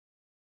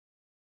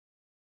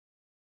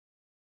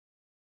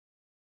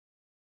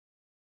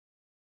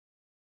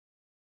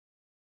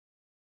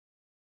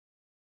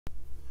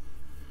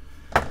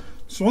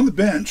So on the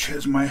bench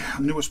is my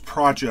newest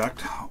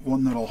project,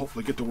 one that I'll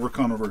hopefully get to work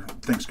on over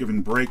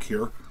Thanksgiving break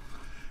here. And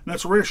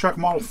that's a Radio Shack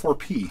Model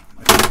 4P.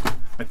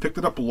 I picked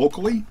it up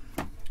locally.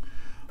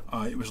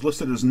 It was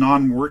listed as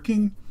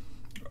non-working.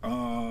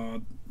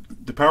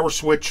 The power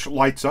switch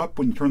lights up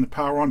when you turn the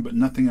power on, but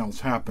nothing else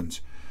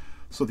happens.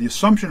 So the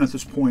assumption at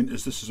this point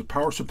is this is a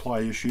power supply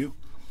issue.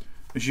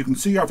 As you can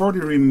see, I've already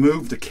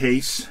removed the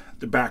case,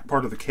 the back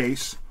part of the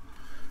case.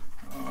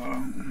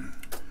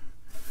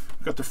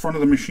 Got the front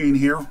of the machine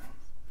here,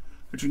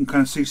 but you can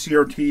kind of see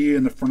CRT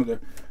in the front of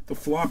the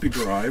floppy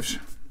drives.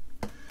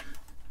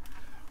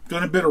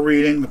 Done a bit of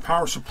reading. The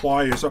power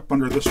supply is up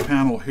under this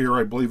panel here.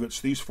 I believe it's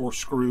these 4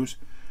 screws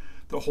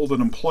that hold it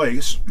in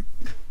place.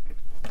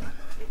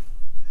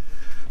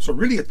 So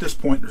really at this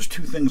point there's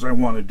 2 things I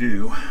want to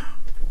do.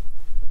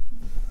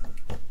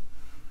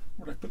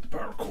 Where did I put the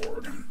power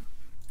cord?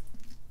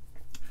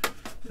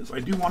 Is I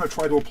do want to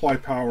try to apply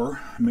power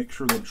and make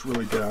sure that it's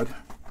really dead.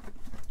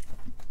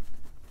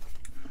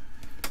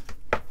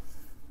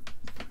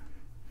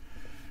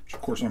 Which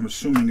of course I'm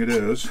assuming it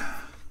is.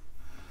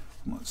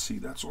 Let's see,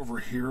 that's over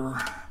here.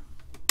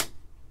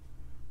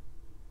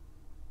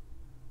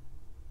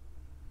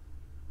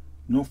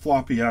 No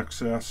floppy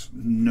access,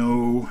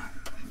 no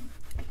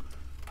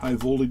high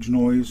voltage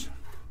noise.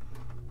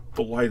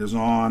 The light is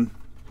on.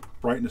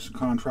 Brightness and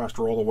contrast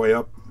are all the way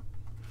up.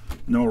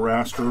 No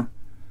raster.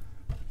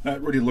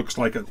 That really looks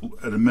like, at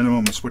a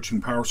minimum, a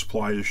switching power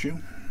supply issue.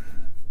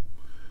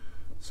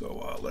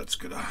 So let's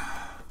get a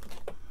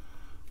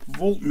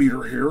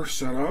voltmeter here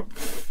set up.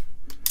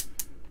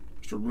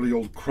 Just a really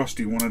old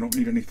crusty one. I don't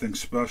need anything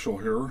special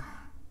here.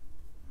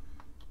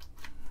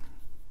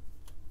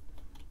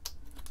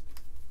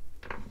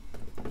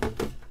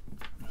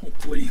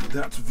 Hopefully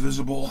that's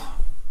visible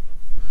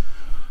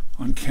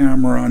on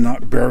camera,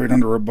 not buried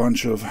under a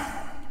bunch of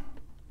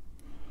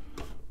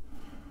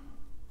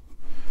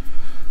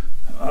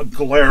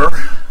glare.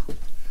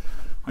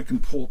 I can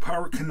pull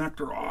power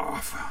connector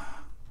off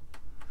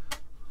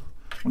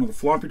one of the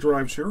floppy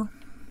drives here.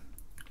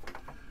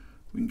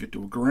 We can get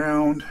to a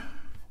ground.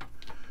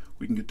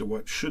 We can get to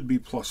what should be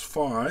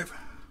 +5.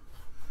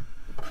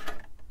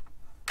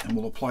 And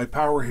we'll apply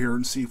power here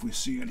and see if we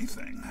see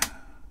anything.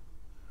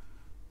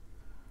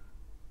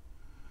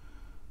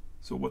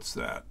 So what's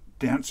that?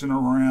 Dancing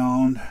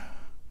around.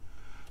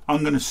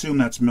 I'm going to assume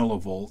that's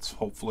millivolts.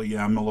 Hopefully,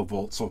 yeah,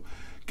 millivolts. So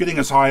getting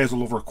as high as a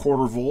little over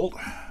 1/4 volt.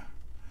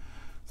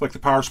 It's like the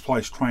power supply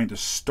is trying to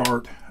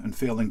start and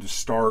failing to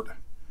start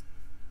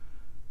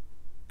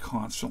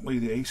constantly.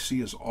 The AC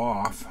is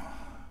off.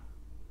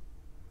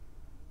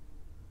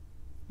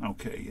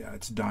 Okay, yeah,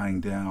 it's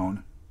dying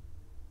down.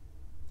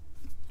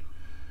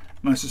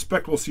 And I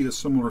suspect we'll see a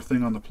similar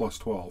thing on the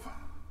 +12.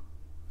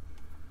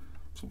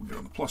 So we'll get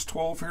on the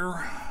 +12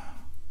 here.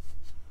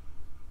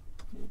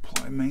 We'll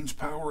apply mains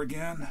power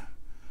again.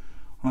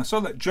 And I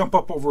saw that jump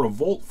up over 1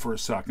 volt for a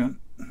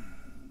second.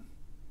 And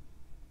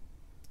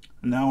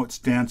now it's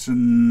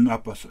dancing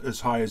up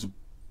as high as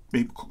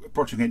maybe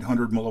approaching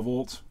 800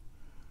 millivolts.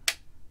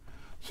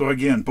 So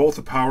again, both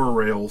the power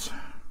rails,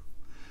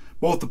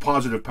 both the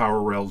positive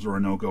power rails are a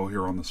no-go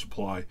here on the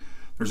supply.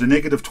 There's a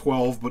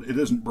 -12, but it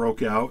isn't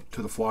broke out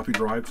to the floppy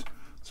drives,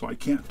 so I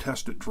can't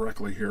test it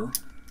directly here.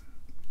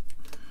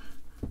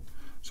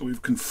 So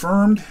we've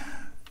confirmed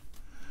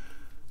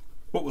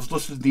what was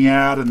listed in the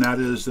ad, and that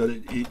is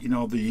that you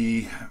know,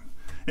 the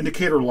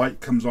indicator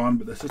light comes on,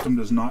 but the system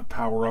does not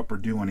power up or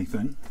do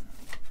anything.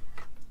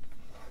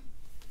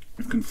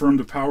 We've confirmed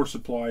the power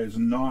supply is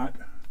not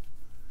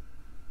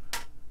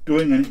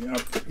doing any,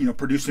 you know,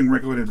 producing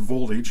regulated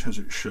voltage as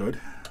it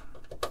should.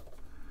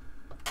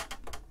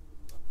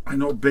 I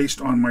know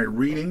based on my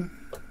reading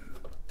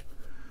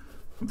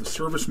of the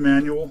service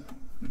manual,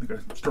 I think I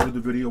started the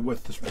video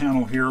with this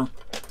panel here,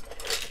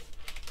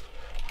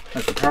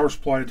 has the power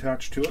supply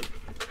attached to it.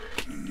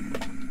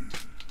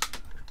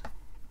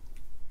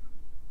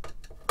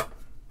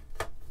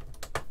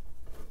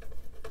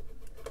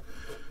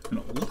 And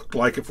it looked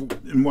like, if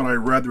in what I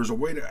read, there's a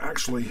way to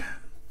actually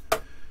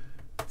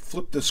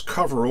flip this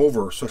cover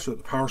over such that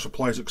the power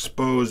supply is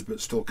exposed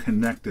but still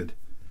connected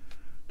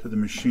to the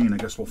machine. I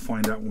guess we'll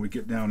find out when we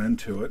get down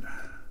into it.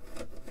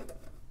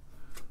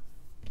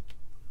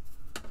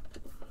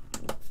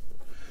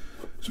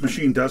 This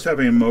machine does have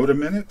a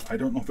modem in it. I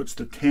don't know if it's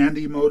the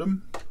Tandy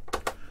modem,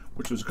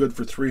 which was good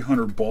for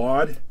 300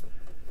 baud,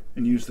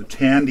 and used the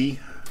Tandy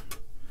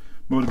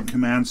modem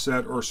command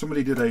set, or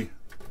somebody did a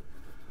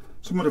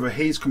somewhat of a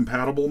Hayes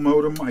compatible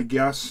modem, I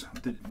guess,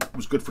 that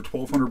was good for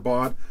 1200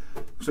 baud.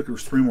 Looks like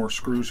there's 3 more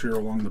screws here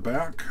along the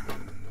back.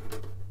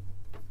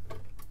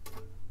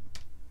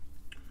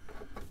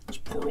 This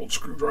poor old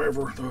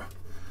screwdriver, the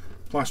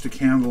plastic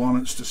handle on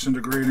it's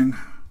disintegrating.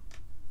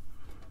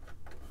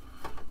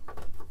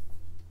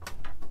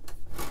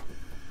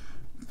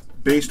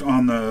 Based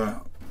on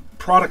the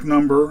product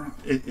number,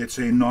 it's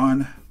a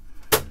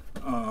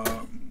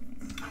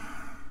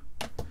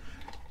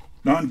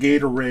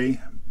non-gate array,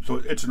 so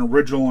it's an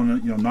original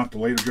and, you know, not the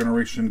later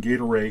generation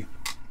gate array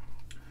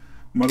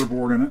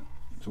motherboard in it.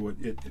 So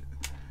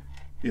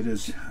It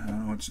is,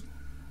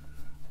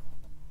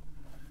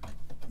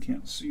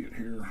 can't see it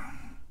here.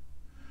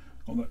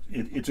 Well,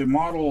 it's a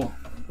model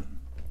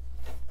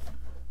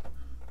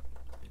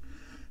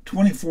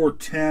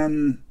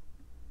 2410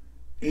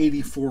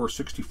 84 or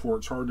 64.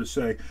 It's hard to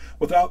say.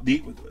 Without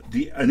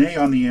an A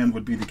on the end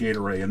would be the gate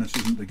array, and this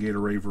isn't the gate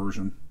array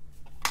version.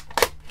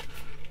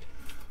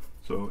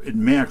 So it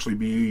may actually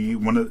be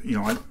one of,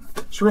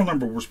 serial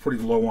number was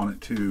pretty low on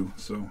it too.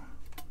 So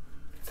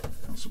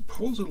now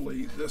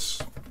supposedly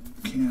this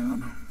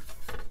can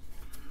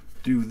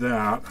do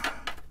that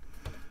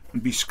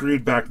and be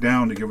screwed back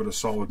down to give it a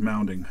solid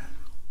mounting.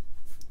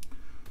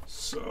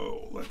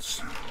 So let's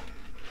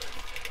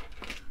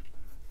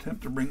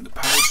attempt to bring the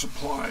power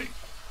supply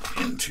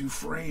into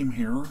frame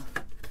here. Let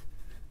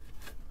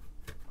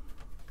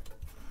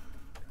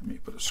me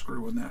put a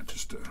screw in that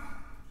just to,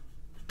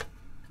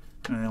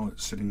 now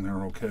it's sitting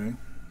there okay.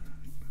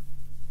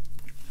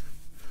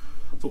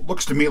 So it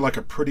looks to me like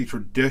a pretty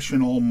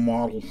traditional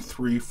Model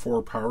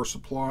 3-4 power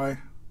supply.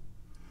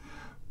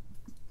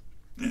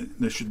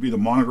 This should be the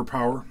monitor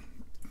power.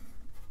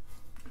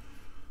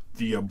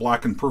 The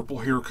black and purple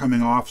here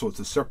coming off, so it's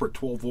a separate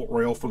 12-volt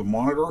rail for the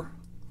monitor.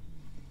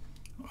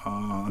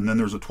 And then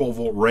there's a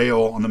 12-volt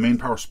rail on the main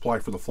power supply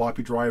for the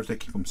floppy drives. They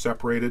keep them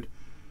separated.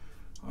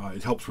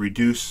 It helps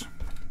reduce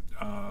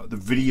the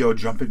video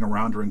jumping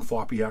around during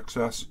floppy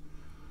access.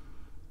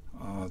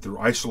 They're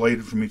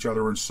isolated from each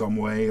other in some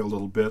way a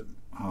little bit.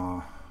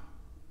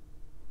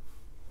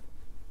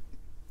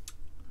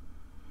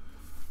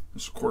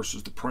 This, of course,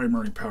 is the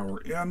primary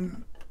power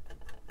in.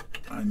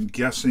 I'm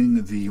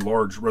guessing the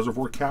large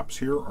reservoir caps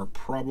here are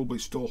probably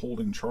still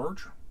holding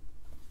charge.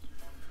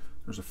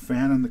 There's a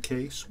fan in the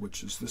case,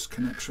 which is this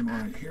connection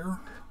right here.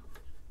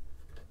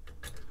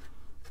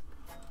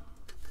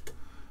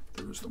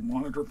 There's the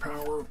monitor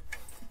power.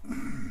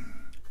 And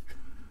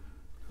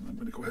I'm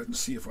going to go ahead and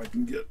see if I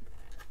can get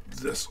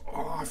this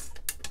off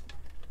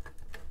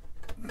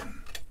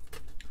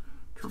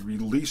to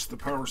release the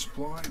power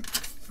supply.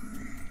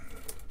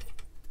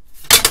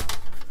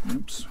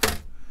 Oops.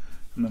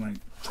 And then I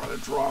try to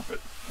drop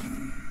it.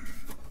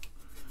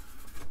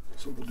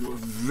 So we'll do a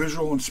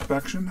visual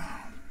inspection.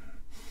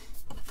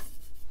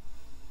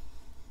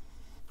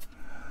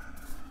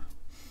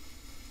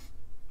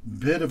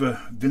 Bit of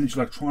a vintage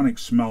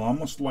electronics smell,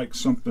 almost like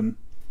something,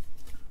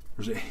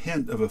 there's a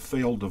hint of a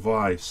failed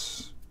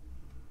device.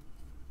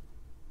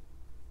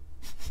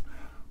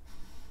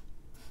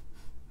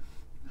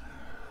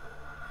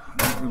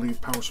 Not really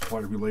power supply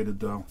related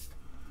though.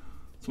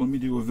 So let me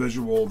do a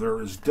visual.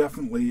 There is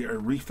definitely a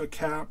reefa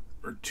cap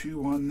or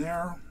two on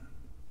there.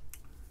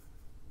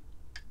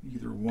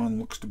 Either one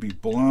looks to be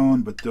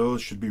blown, but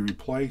those should be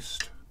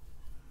replaced.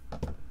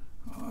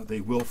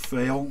 They will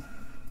fail.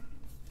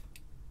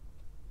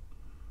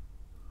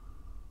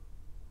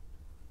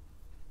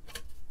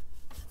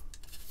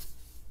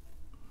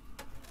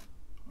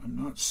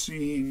 I'm not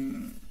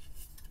seeing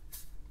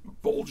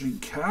bulging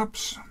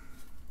caps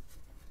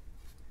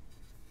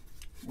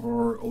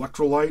or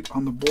electrolyte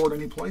on the board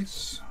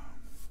anyplace.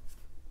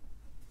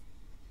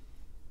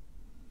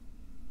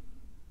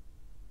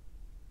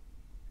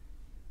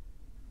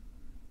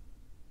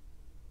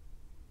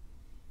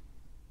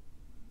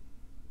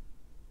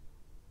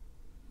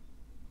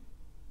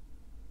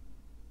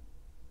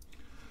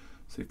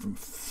 See, from a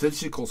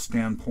physical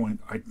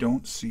standpoint, I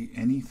don't see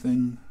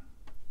anything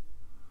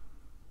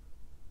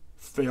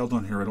failed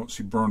on here. I don't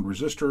see burned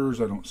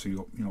resistors. I don't see,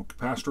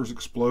 capacitors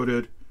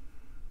exploded.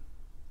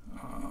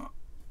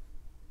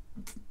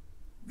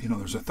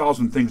 There's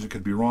 1,000 things that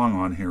could be wrong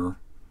on here,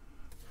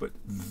 but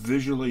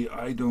visually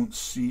I don't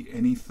see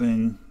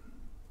anything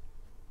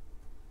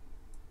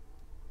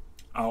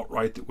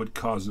outright that would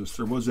cause this.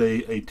 There was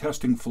a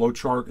testing flow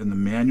chart in the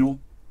manual.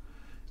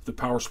 If the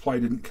power supply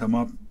didn't come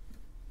up,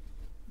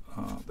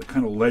 that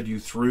kind of led you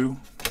through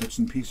bits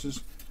and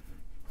pieces.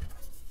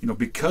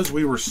 Because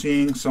we were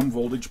seeing some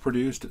voltage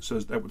produced, it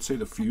says that would say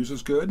the fuse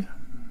is good.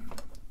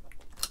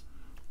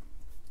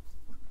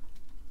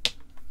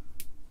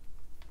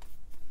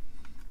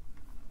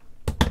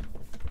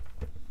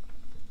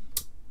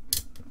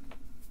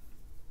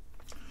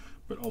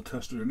 But I'll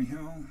test it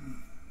anyhow.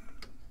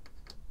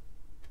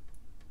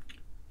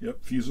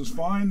 Yep, fuse is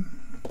fine.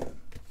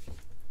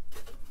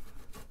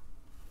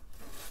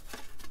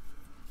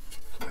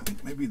 I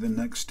think maybe the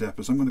next step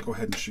is I'm going to go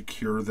ahead and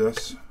secure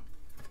this.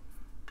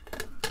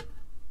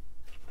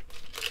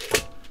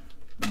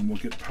 And we'll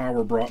get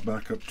power brought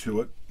back up to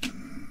it.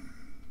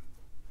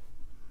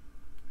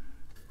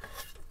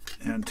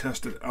 And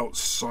test it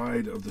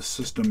outside of the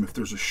system. If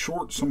there's a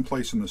short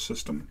someplace in the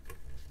system,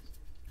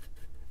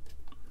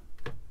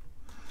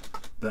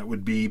 that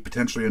would be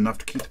potentially enough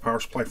to keep the power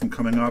supply from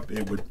coming up.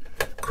 It would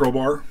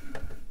crowbar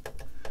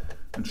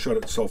and shut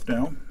itself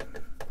down.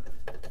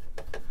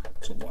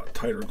 It's a lot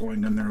tighter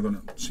going in there than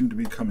it seemed to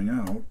be coming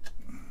out.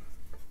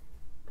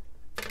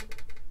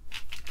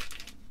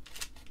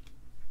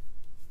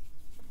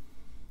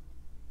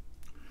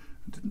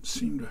 It didn't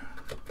seem to...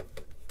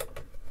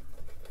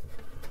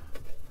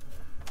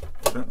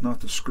 Is that not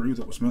the screw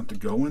that was meant to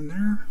go in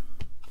there?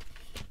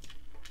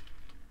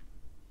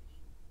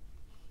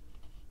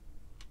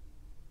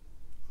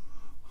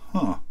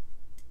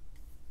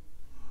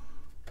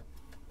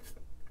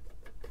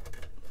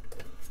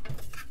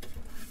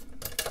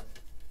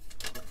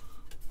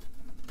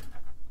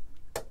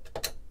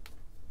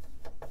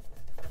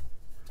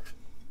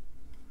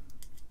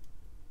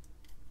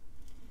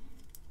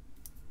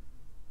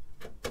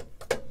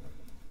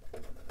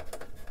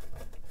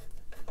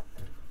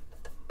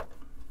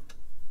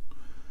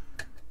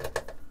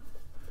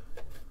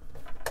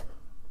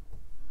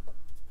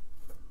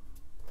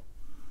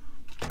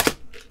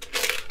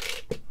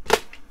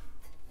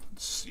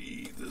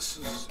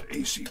 is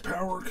AC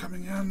power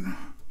coming in.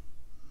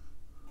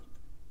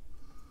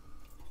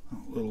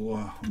 A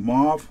little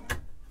mauve.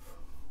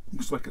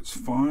 Looks like it's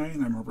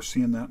fine. I remember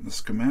seeing that in the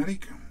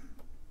schematic.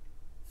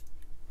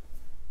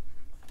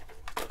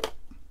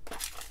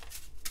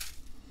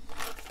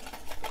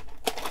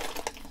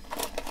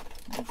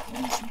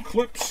 Some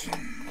clips.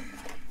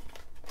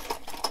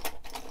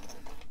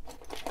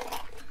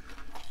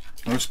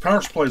 Now this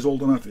power supply is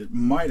old enough it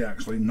might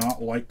actually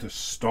not like to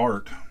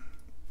start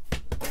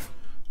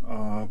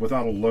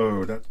without a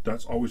load.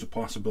 That's always a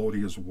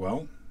possibility as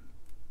well.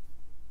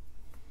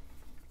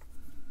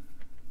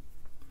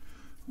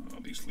 Oh,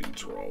 these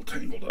leads are all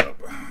tangled up.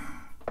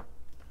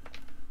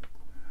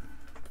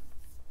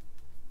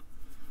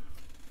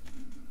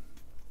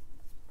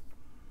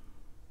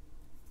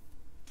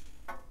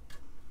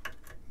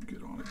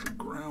 Get on the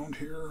ground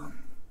here.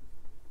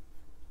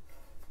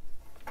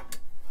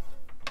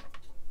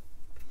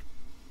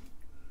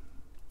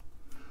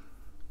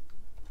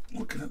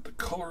 Looking at the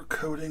color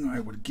coding, I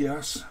would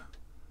guess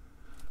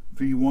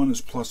V1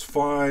 is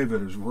 +5,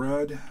 it is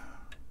red.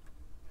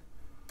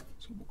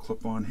 So we'll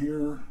clip on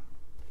here.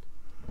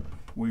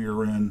 We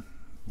are in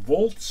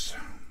volts.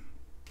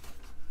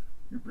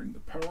 You bring the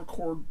power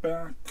cord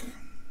back.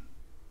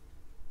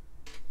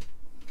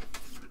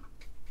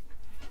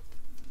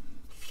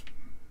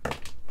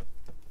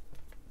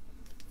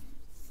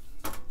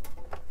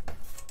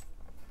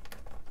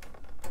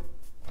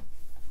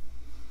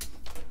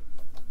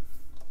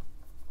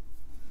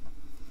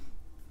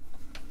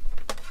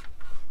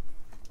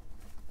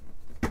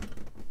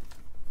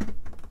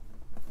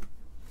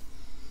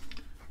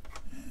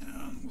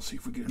 See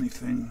if we get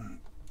anything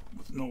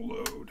with no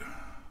load.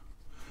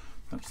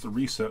 That's the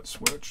reset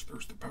switch.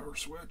 There's the power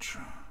switch.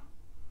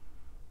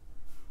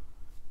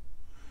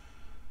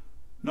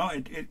 No,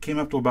 it came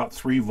up to about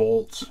 3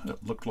 volts,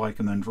 it looked like,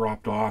 and then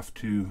dropped off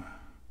to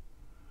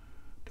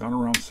down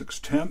around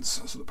 6/10.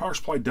 So the power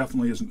supply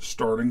definitely isn't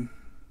starting.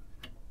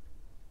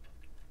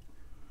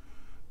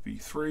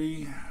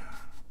 V3.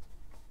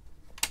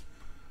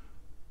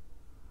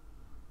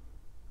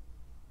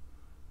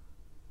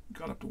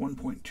 Got up to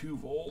 1.2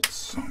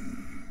 volts.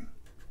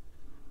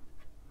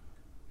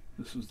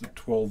 This is the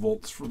 12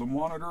 volts for the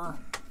monitor.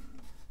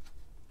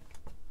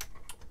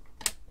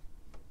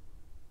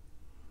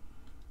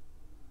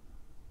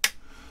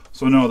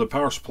 So no, the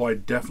power supply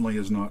definitely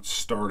is not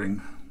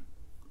starting.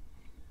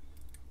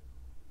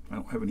 I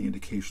don't have any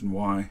indication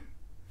why.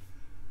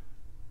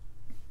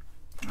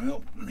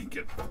 Well, let me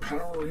get the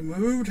power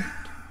removed.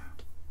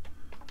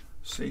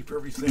 Save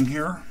everything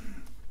here.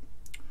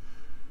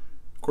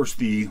 Of course,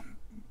 the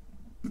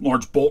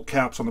large bolt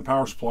caps on the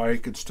power supply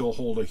could still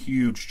hold a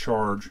huge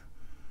charge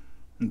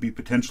and be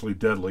potentially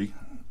deadly.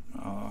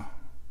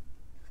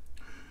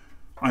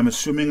 I'm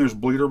assuming there's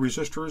bleeder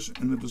resistors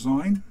in the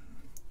design.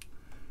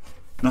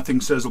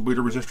 Nothing says the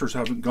bleeder resistors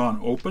haven't gone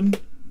open.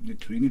 You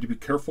need to be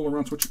careful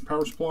around switching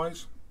power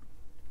supplies.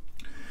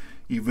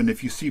 Even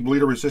if you see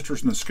bleeder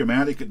resistors in the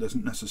schematic, it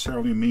doesn't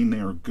necessarily mean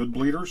they are good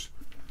bleeders.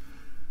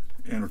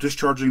 And we're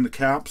discharging the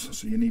caps,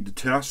 so you need to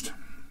test.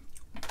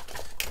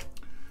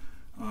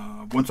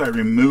 Once I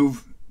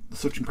remove the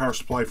switching power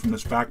supply from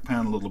this back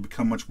panel, it'll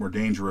become much more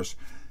dangerous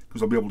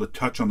because I'll be able to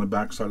touch on the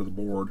back side of the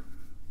board.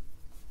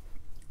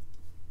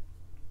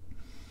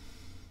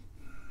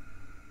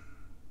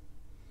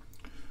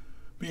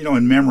 But you know,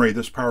 in memory,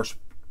 this power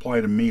supply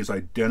to me is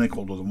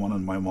identical to the one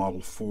in my Model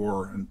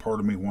 4, and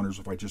part of me wonders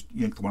if I just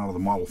yanked the one out of the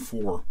Model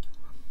 4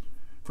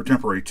 for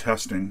temporary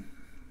testing.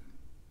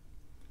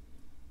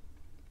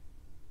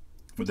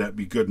 Would that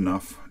be good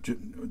enough,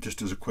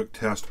 just as a quick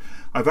test?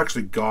 I've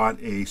actually got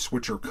a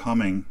switcher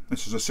coming.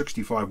 This is a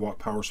 65 watt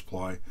power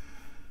supply,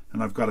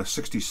 and I've got a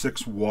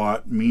 66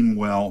 watt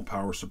Meanwell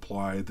power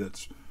supply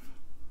that's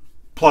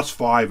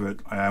 +5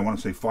 at, I want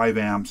to say 5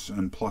 amps,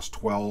 and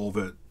 +12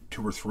 at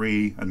 2 or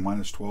 3, and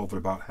 -12 at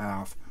about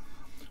half,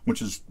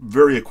 which is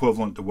very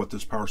equivalent to what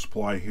this power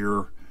supply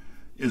here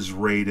is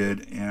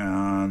rated,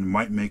 and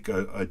might make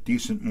a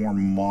decent, more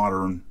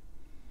modern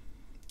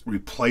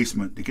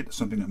replacement to get to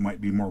something that might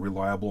be more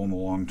reliable in the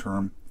long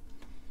term.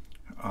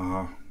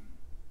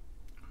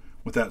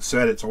 With that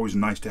said, it's always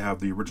nice to have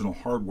the original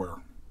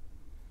hardware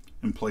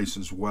in place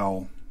as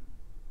well.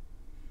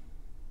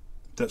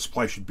 That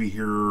supply should be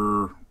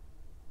here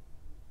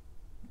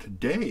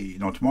today,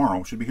 no,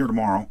 tomorrow. Should be here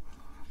tomorrow,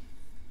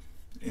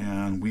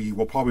 and we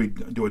will probably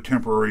do a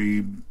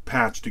temporary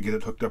patch to get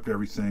it hooked up to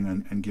everything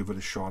and give it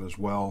a shot as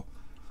well.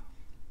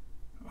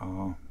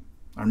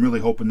 I'm really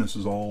hoping this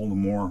is all the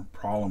more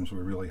problems we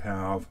really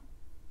have.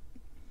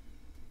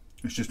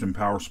 It's just in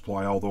power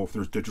supply, although if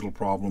there's digital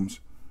problems,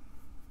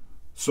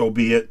 so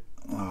be it.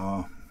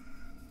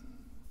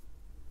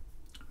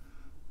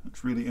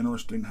 It's really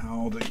interesting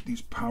how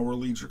these power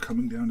leads are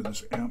coming down to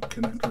this amp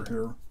connector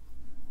here,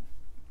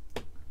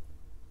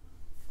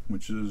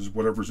 which is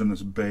whatever's in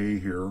this bay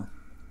here.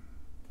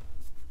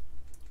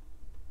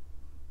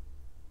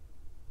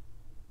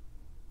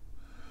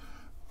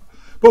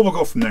 But we'll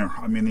go from there.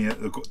 I mean,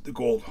 the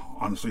goal,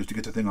 honestly, is to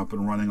get the thing up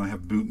and running. I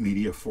have boot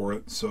media for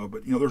it. So,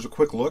 but you know, there's a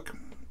quick look.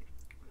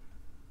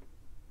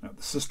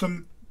 The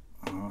system,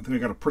 I think I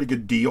got a pretty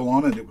good deal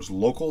on it. It was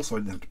local, so I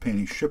didn't have to pay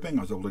any shipping.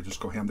 I was able to just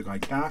go hand the guy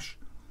cash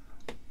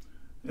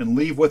and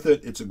leave with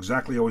it. It's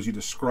exactly how you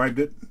described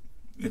it.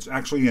 It's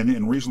actually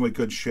in reasonably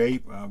good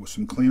shape with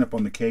some cleanup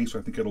on the case.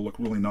 I think it'll look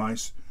really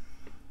nice.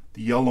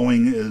 The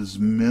yellowing is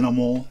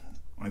minimal.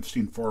 I've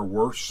seen far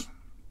worse.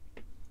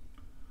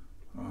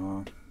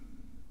 But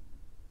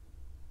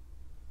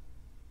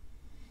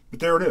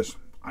there it is.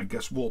 I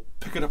guess we'll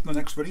pick it up in the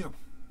next video.